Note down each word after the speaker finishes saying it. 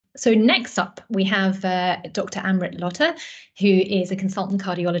So next up, we have Dr. Amrit Lota, who is a consultant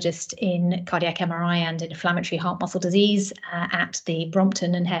cardiologist in cardiac MRI and inflammatory heart muscle disease at the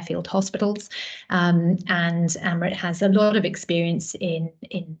Brompton and Harefield hospitals. And Amrit has a lot of experience in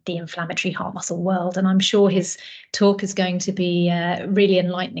the inflammatory heart muscle world, and I'm sure his talk is going to be really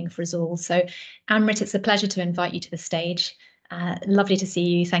enlightening for us all. So Amrit, it's a pleasure to invite you to the stage. Lovely to see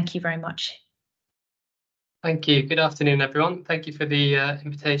you. Thank you very much. Thank you. Good afternoon, everyone. Thank you for the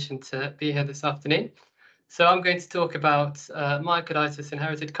invitation to be here this afternoon. So I'm going to talk about myocarditis,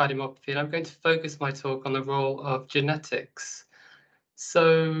 inherited cardiomyopathy, and I'm going to focus my talk on the role of genetics.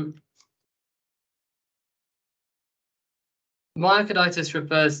 So myocarditis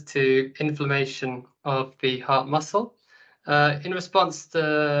refers to inflammation of the heart muscle. In response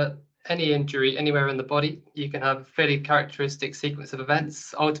to any injury anywhere in the body, you can have a fairly characteristic sequence of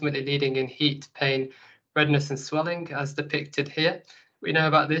events, ultimately leading in heat, pain, redness and swelling, as depicted here. We know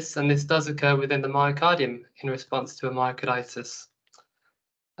about this, and this does occur within the myocardium in response to a myocarditis.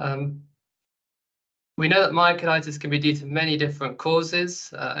 We know that myocarditis can be due to many different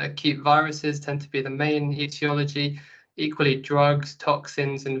causes. Acute viruses tend to be the main etiology. Equally, drugs,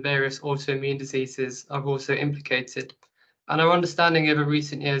 toxins, and various autoimmune diseases are also implicated. And our understanding over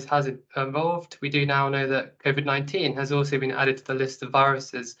recent years has evolved. We do now know that COVID-19 has also been added to the list of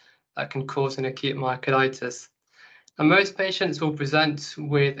viruses that can cause an acute myocarditis. And most patients will present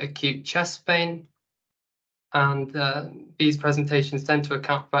with acute chest pain, and these presentations tend to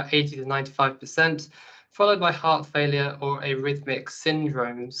account for about 80 to 95%, followed by heart failure or arrhythmic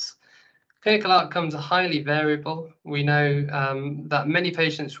syndromes. Clinical outcomes are highly variable. We know that many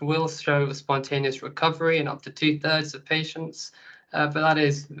patients will show a spontaneous recovery in up to 2/3 of patients, but that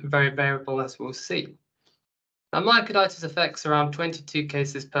is very variable, as we'll see. Now, myocarditis affects around 22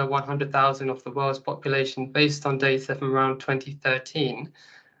 cases per 100,000 of the world's population based on data from around 2013.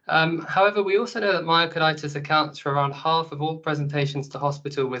 However, we also know that myocarditis accounts for around half of all presentations to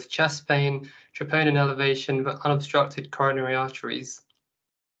hospital with chest pain, troponin elevation, but unobstructed coronary arteries.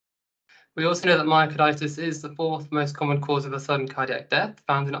 We also know that myocarditis is the fourth most common cause of a sudden cardiac death,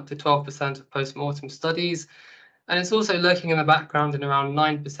 found in up to 12% of post-mortem studies. And it's also lurking in the background in around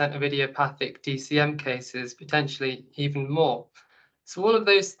 9% of idiopathic DCM cases, potentially even more. So all of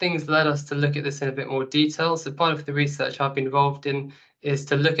those things led us to look at this in a bit more detail. So part of the research I've been involved in is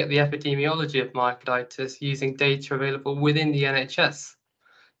to look at the epidemiology of myocarditis using data available within the NHS.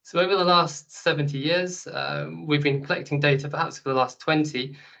 So over the last 70 years, we've been collecting data, perhaps for the last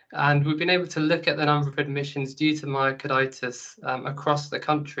 20, and we've been able to look at the number of admissions due to myocarditis across the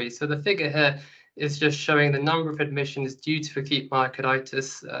country. So the figure here is just showing the number of admissions due to acute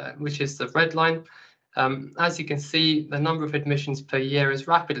myocarditis, which is the red line. As you can see, the number of admissions per year is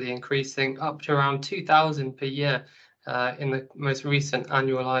rapidly increasing, up to around 2,000 per year in the most recent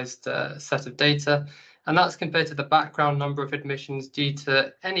annualized set of data. And that's compared to the background number of admissions due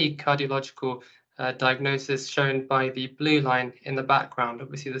to any cardiological diagnosis shown by the blue line in the background.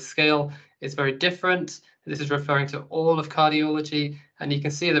 Obviously, the scale is very different. This is referring to all of cardiology, and you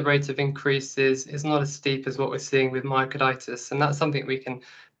can see the rate of increase is not as steep as what we're seeing with myocarditis, and that's something we can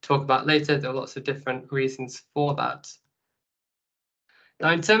talk about later. There are lots of different reasons for that.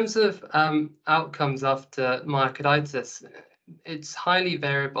 Now, in terms of outcomes after myocarditis, it's highly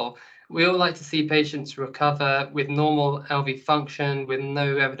variable. We all like to see patients recover with normal LV function, with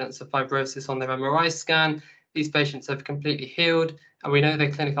no evidence of fibrosis on their MRI scan. These patients have completely healed, and we know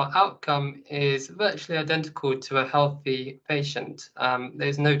their clinical outcome is virtually identical to a healthy patient.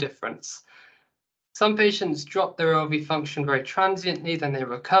 There's no difference. Some patients drop their LV function very transiently, then they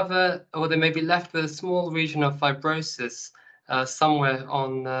recover, or they may be left with a small region of fibrosis somewhere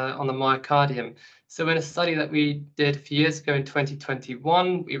on the myocardium. So in a study that we did a few years ago in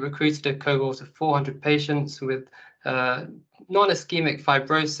 2021, we recruited a cohort of 400 patients with non-ischemic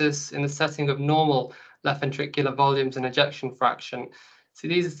fibrosis in the setting of normal left ventricular volumes and ejection fraction. So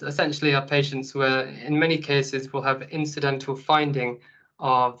these essentially are patients where, in many cases, will have incidental finding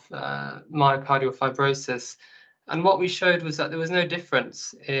of myocardial fibrosis. And what we showed was that there was no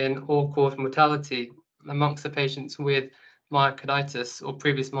difference in all-cause mortality amongst the patients with myocarditis or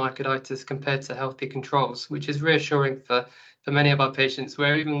previous myocarditis compared to healthy controls, which is reassuring for many of our patients,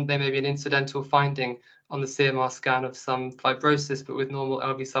 where even there may be an incidental finding on the CMR scan of some fibrosis, but with normal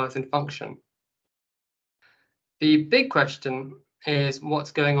LV size and function. The big question is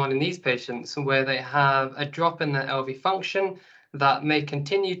what's going on in these patients where they have a drop in their LV function that may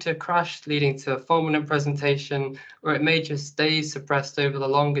continue to crash, leading to a fulminant presentation, or it may just stay suppressed over the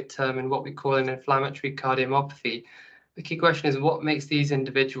longer term in what we call an inflammatory cardiomyopathy. The key question is what makes these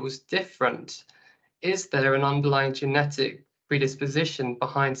individuals different? Is there an underlying genetic predisposition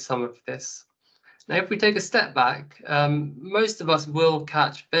behind some of this. Now, if we take a step back, most of us will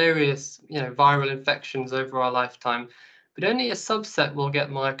catch various, viral infections over our lifetime, but only a subset will get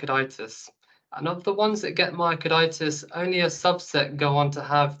myocarditis. And of the ones that get myocarditis, only a subset go on to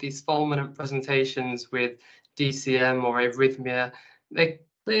have these fulminant presentations with DCM or arrhythmia. There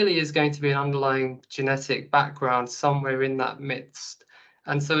clearly is going to be an underlying genetic background somewhere in that midst.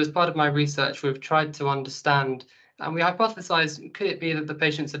 And so as part of my research, we've tried to understand, and we hypothesized, could it be that the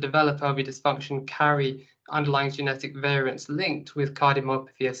patients that develop LV dysfunction carry underlying genetic variants linked with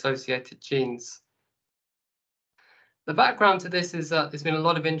cardiomyopathy-associated genes? The background to this is that there's been a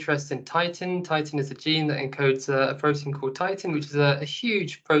lot of interest in titin. Titin is a gene that encodes a protein called titin, which is a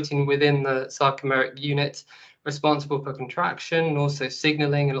huge protein within the sarcomeric unit, responsible for contraction and also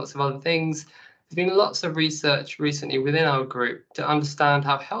signaling and lots of other things. There's been lots of research recently within our group to understand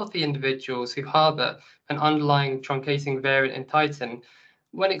how healthy individuals who harbour an underlying truncating variant in titin,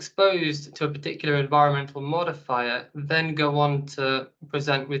 when exposed to a particular environmental modifier, then go on to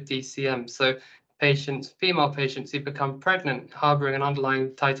present with DCM. So female patients who become pregnant harbouring an underlying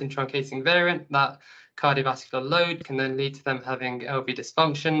titin truncating variant, that cardiovascular load can then lead to them having LV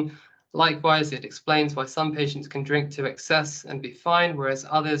dysfunction. Likewise, it explains why some patients can drink to excess and be fine, whereas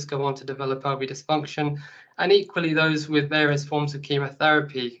others go on to develop LV dysfunction. And equally, those with various forms of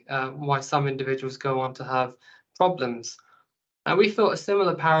chemotherapy, why some individuals go on to have problems. And we thought a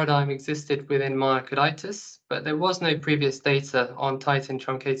similar paradigm existed within myocarditis, but there was no previous data on titin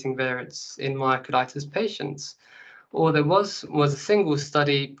truncating variants in myocarditis patients. All there was a single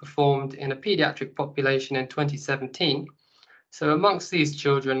study performed in a pediatric population in 2017. So amongst these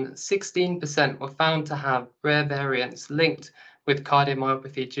children, 16% were found to have rare variants linked with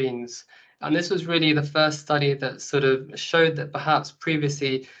cardiomyopathy genes. And this was really the first study that sort of showed that perhaps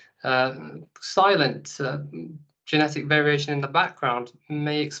previously silent genetic variation in the background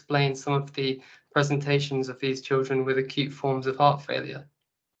may explain some of the presentations of these children with acute forms of heart failure.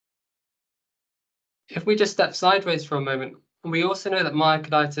 If we just step sideways for a moment, we also know that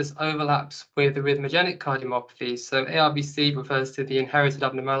myocarditis overlaps with arrhythmogenic cardiomyopathies. So ARVC refers to the inherited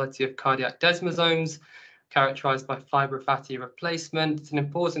abnormality of cardiac desmosomes, characterized by fibrofatty replacement. It's an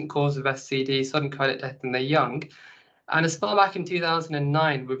important cause of SCD, sudden cardiac death in the young. And as far back in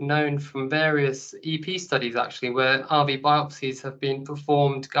 2009, we've known from various EP studies, actually, where RV biopsies have been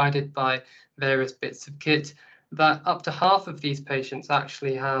performed, guided by various bits of kit, that up to half of these patients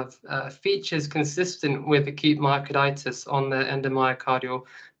actually have features consistent with acute myocarditis on their endomyocardial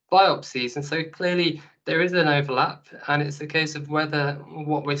biopsies. And so clearly there is an overlap, and it's a case of whether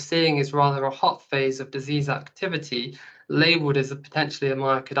what we're seeing is rather a hot phase of disease activity labeled as potentially a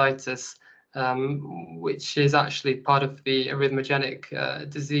myocarditis, which is actually part of the arrhythmogenic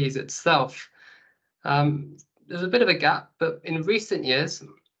disease itself. There's a bit of a gap, but in recent years,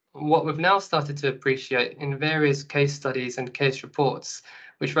 what we've now started to appreciate in various case studies and case reports,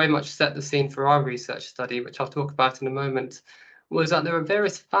 which very much set the scene for our research study, which I'll talk about in a moment, was that there are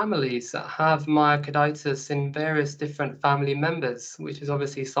various families that have myocarditis in various different family members, which is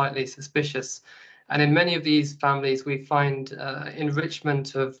obviously slightly suspicious. And in many of these families, we find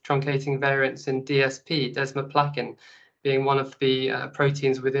enrichment of truncating variants in DSP, desmoplakin, being one of the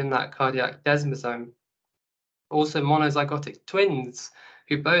proteins within that cardiac desmosome. Also monozygotic twins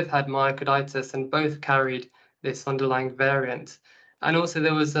who both had myocarditis and both carried this underlying variant. And also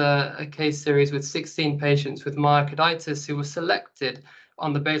there was a case series with 16 patients with myocarditis who were selected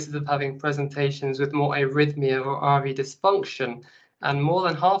on the basis of having presentations with more arrhythmia or RV dysfunction. And more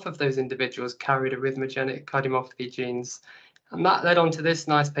than half of those individuals carried arrhythmogenic cardiomyopathy genes. And that led on to this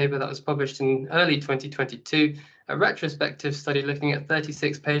nice paper that was published in early 2022, a retrospective study looking at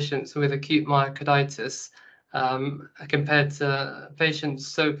 36 patients with acute myocarditis compared to patients.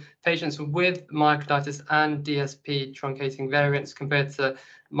 So patients with myocarditis and DSP truncating variants compared to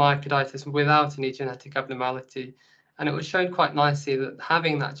myocarditis without any genetic abnormality. And it was shown quite nicely that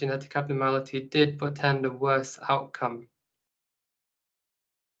having that genetic abnormality did portend a worse outcome.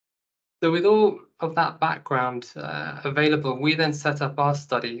 So with all of that background available, we then set up our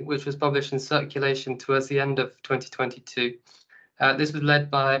study, which was published in Circulation towards the end of 2022. This was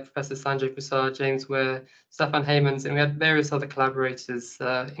led by Professor Sanjay Prasad, James Ware, Stefan Heymans, and we had various other collaborators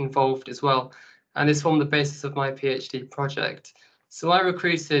involved as well. And this formed the basis of my PhD project. So I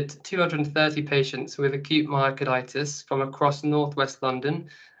recruited 230 patients with acute myocarditis from across northwest London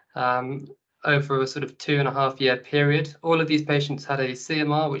over a sort of 2.5-year period. All of these patients had a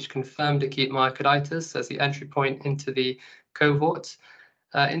CMR, which confirmed acute myocarditis as the entry point into the cohort.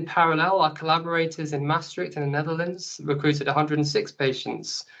 In parallel, our collaborators in Maastricht in the Netherlands recruited 106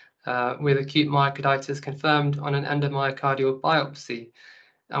 patients with acute myocarditis confirmed on an endomyocardial biopsy.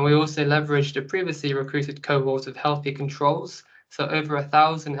 And we also leveraged a previously recruited cohort of healthy controls, so over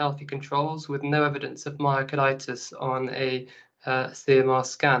 1,000 healthy controls with no evidence of myocarditis on a CMR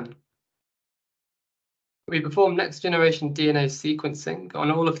scan. We performed next-generation DNA sequencing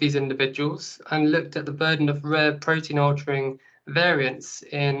on all of these individuals and looked at the burden of rare protein-altering variants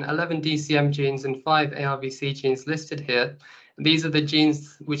in 11 DCM genes and 5 ARVC genes listed here. These are the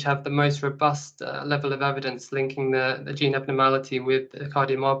genes which have the most robust level of evidence linking the gene abnormality with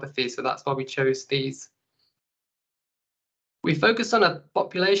cardiomyopathy, so that's why we chose these. We focused on a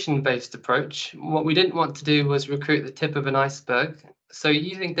population-based approach. What we didn't want to do was recruit the tip of an iceberg. So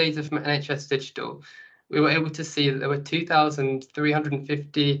using data from NHS Digital, we were able to see that there were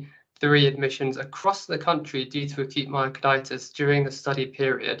 2,353 admissions across the country due to acute myocarditis during the study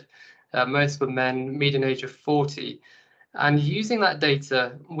period. Most were men, median age of 40. And using that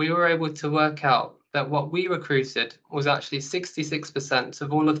data, we were able to work out that what we recruited was actually 66%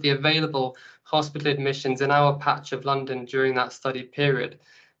 of all of the available hospital admissions in our patch of London during that study period.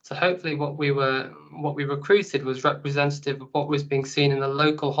 So hopefully what we recruited was representative of what was being seen in the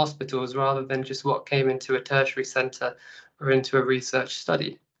local hospitals rather than just what came into a tertiary centre or into a research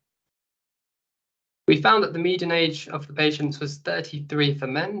study. We found that the median age of the patients was 33 for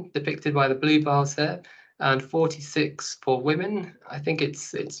men, depicted by the blue bars here, and 46 for women. I think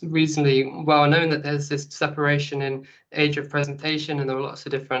it's reasonably well known that there's this separation in age of presentation, and there are lots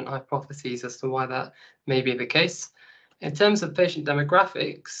of different hypotheses as to why that may be the case. In terms of patient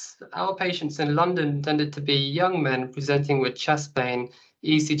demographics, our patients in London tended to be young men presenting with chest pain,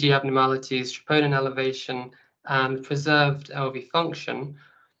 ECG abnormalities, troponin elevation, and preserved LV function.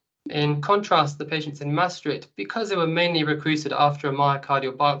 In contrast, the patients in Maastricht, because they were mainly recruited after a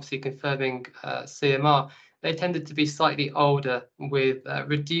myocardial biopsy confirming CMR, they tended to be slightly older with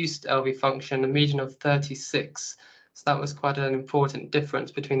reduced LV function, a median of 36. So that was quite an important difference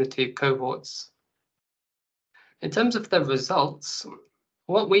between the two cohorts. In terms of the results,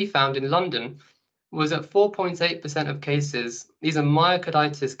 what we found in London was that 4.8% of cases, these are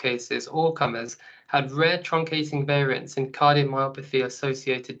myocarditis cases, all comers, had rare truncating variants in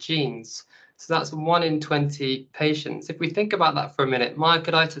cardiomyopathy-associated genes. So that's 1 in 20 patients. If we think about that for a minute,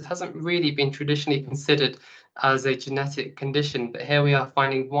 myocarditis hasn't really been traditionally considered as a genetic condition, but here we are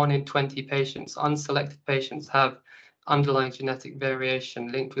finding 1 in 20 patients, unselected patients, have underlying genetic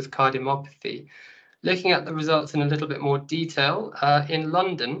variation linked with cardiomyopathy. Looking at the results in a little bit more detail, in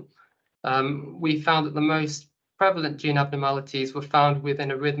London, we found that the most prevalent gene abnormalities were found within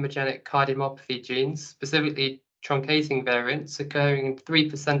arrhythmogenic cardiomyopathy genes, specifically truncating variants occurring in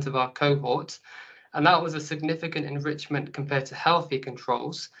 3% of our cohort. And that was a significant enrichment compared to healthy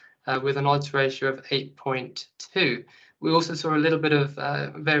controls with an odds ratio of 8.2. We also saw a little bit of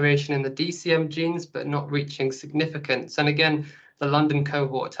variation in the DCM genes, but not reaching significance. And again, the London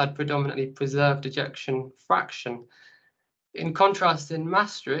cohort had predominantly preserved ejection fraction. In contrast, in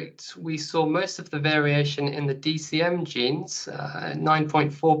Maastricht, we saw most of the variation in the DCM genes,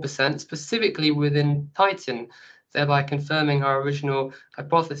 9.4%, specifically within titin, thereby confirming our original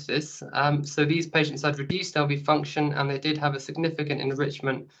hypothesis. So these patients had reduced LV function, and they did have a significant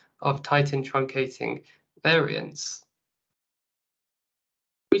enrichment of titin truncating variants.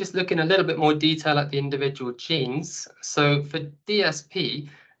 We just look in a little bit more detail at the individual genes. So for DSP,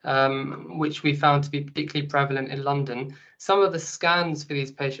 which we found to be particularly prevalent in London, some of the scans for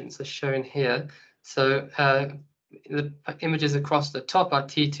these patients are shown here. So the images across the top are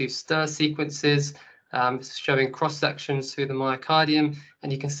T2 stir sequences, showing cross sections through the myocardium,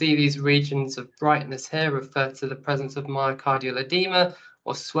 and you can see these regions of brightness here refer to the presence of myocardial edema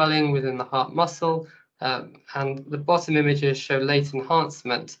or swelling within the heart muscle. And the bottom images show late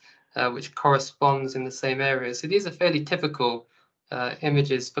enhancement, which corresponds in the same area. So these are fairly typical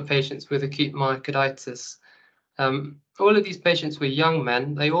images for patients with acute myocarditis. All of these patients were young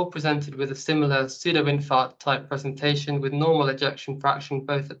men. They all presented with a similar pseudo-infarct type presentation with normal ejection fraction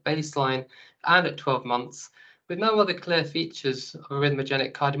both at baseline and at 12 months, with no other clear features of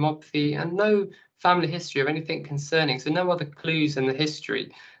arrhythmogenic cardiomyopathy and no family history of anything concerning, so no other clues in the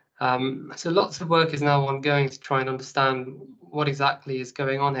history. So lots of work is now ongoing to try and understand what exactly is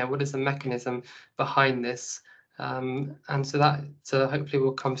going on here, what is the mechanism behind this, and so that hopefully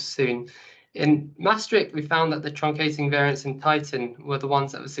will come soon. In Maastricht, we found that the truncating variants in titin were the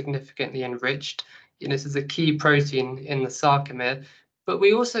ones that were significantly enriched. This is a key protein in the sarcomere, but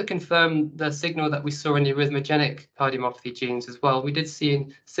we also confirmed the signal that we saw in the arrhythmogenic cardiomyopathy genes as well. We did see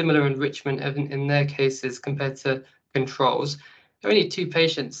similar enrichment in their cases compared to controls. There were only 2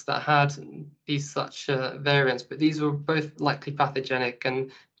 patients that had these such variants, but these were both likely pathogenic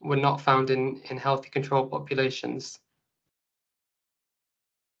and were not found in healthy control populations.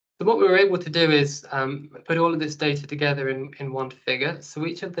 So what we were able to do is put all of this data together in one figure. So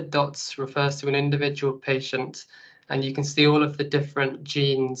each of the dots refers to an individual patient, and you can see all of the different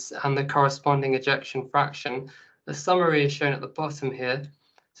genes and the corresponding ejection fraction. The summary is shown at the bottom here.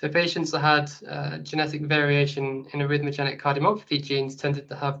 So patients that had genetic variation in arrhythmogenic cardiomyopathy genes tended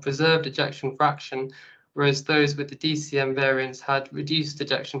to have preserved ejection fraction, whereas those with the DCM variants had reduced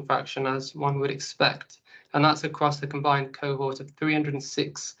ejection fraction, as one would expect. And that's across a combined cohort of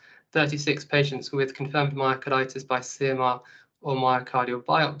 36 patients with confirmed myocarditis by CMR or myocardial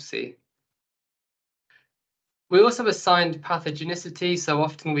biopsy. We also assigned pathogenicity, so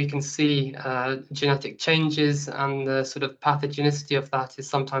often we can see genetic changes, and the sort of pathogenicity of that is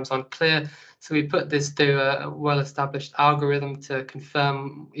sometimes unclear. So we put this through a well-established algorithm to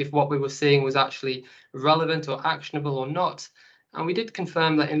confirm if what we were seeing was actually relevant or actionable or not. And we did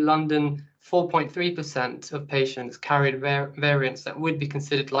confirm that in London, 4.3% of patients carried variants that would be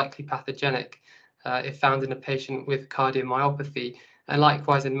considered likely pathogenic if found in a patient with cardiomyopathy. And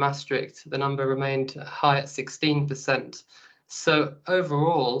likewise in Maastricht, the number remained high at 16%. So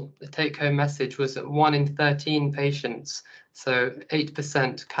overall, the take-home message was that 1 in 13 patients, so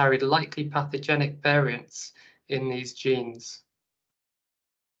 8%, carried likely pathogenic variants in these genes.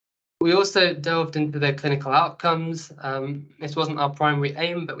 We also delved into their clinical outcomes. This wasn't our primary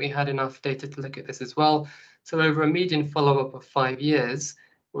aim, but we had enough data to look at this as well. So over a median follow-up of 5 years,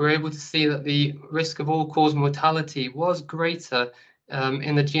 we were able to see that the risk of all-cause mortality was greater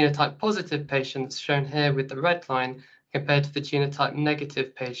in the genotype positive patients, shown here with the red line, compared to the genotype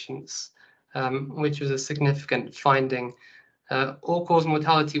negative patients, which was a significant finding. All-cause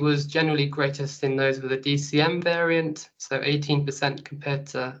mortality was generally greatest in those with a DCM variant, so 18% compared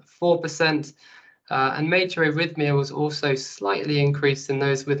to 4%. And major arrhythmia was also slightly increased in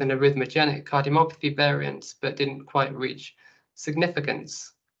those with an arrhythmogenic cardiomyopathy variant, but didn't quite reach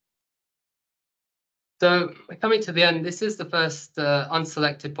significance. So coming to the end, this is the first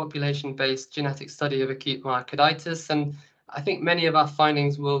unselected population-based genetic study of acute myocarditis, and I think many of our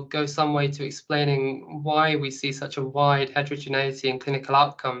findings will go some way to explaining why we see such a wide heterogeneity in clinical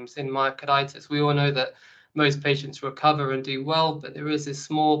outcomes in myocarditis. We all know that most patients recover and do well, but there is this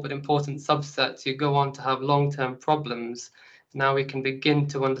small but important subset who go on to have long-term problems. Now we can begin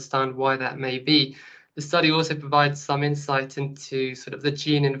to understand why that may be. The study also provides some insight into sort of the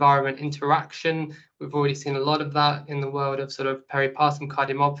gene-environment interaction. We've already seen a lot of that in the world of sort of peripartum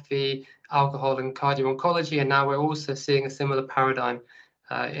cardiomyopathy, alcohol and cardio-oncology, and now we're also seeing a similar paradigm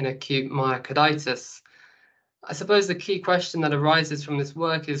in acute myocarditis. I suppose the key question that arises from this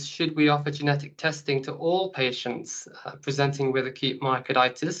work is, should we offer genetic testing to all patients presenting with acute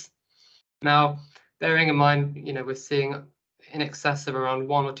myocarditis? Now, bearing in mind, we're seeing in excess of around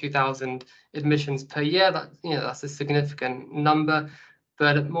 1,000 or 2,000 admissions per year. That's a significant number,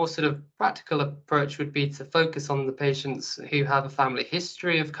 but a more sort of practical approach would be to focus on the patients who have a family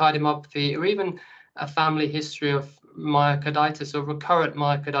history of cardiomyopathy, or even a family history of myocarditis or recurrent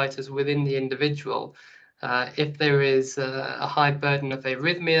myocarditis within the individual. If there is a high burden of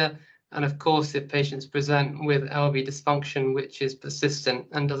arrhythmia, and of course, if patients present with LV dysfunction, which is persistent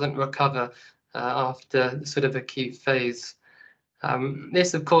and doesn't recover after sort of acute phase.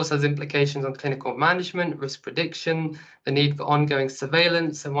 This, of course, has implications on clinical management, risk prediction, the need for ongoing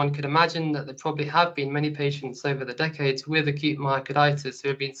surveillance, and one could imagine that there probably have been many patients over the decades with acute myocarditis who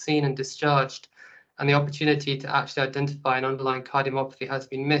have been seen and discharged, and the opportunity to actually identify an underlying cardiomyopathy has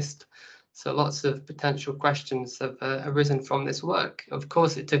been missed. So lots of potential questions have arisen from this work. Of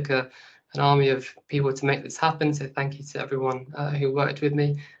course, it took an army of people to make this happen, so thank you to everyone who worked with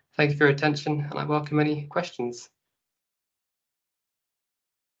me. Thank you for your attention, and I welcome any questions.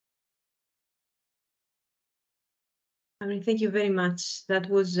 Amrit, thank you very much. That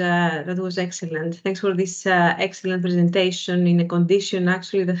was excellent. Thanks for this excellent presentation in a condition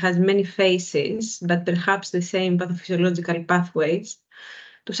actually that has many faces, but perhaps the same pathophysiological pathways,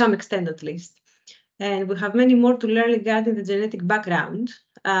 to some extent at least. And we have many more to learn regarding the genetic background.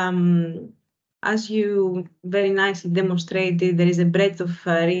 As you very nicely demonstrated, there is a breadth of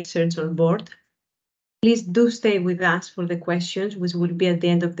research on board. Please do stay with us for the questions, which will be at the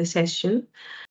end of the session.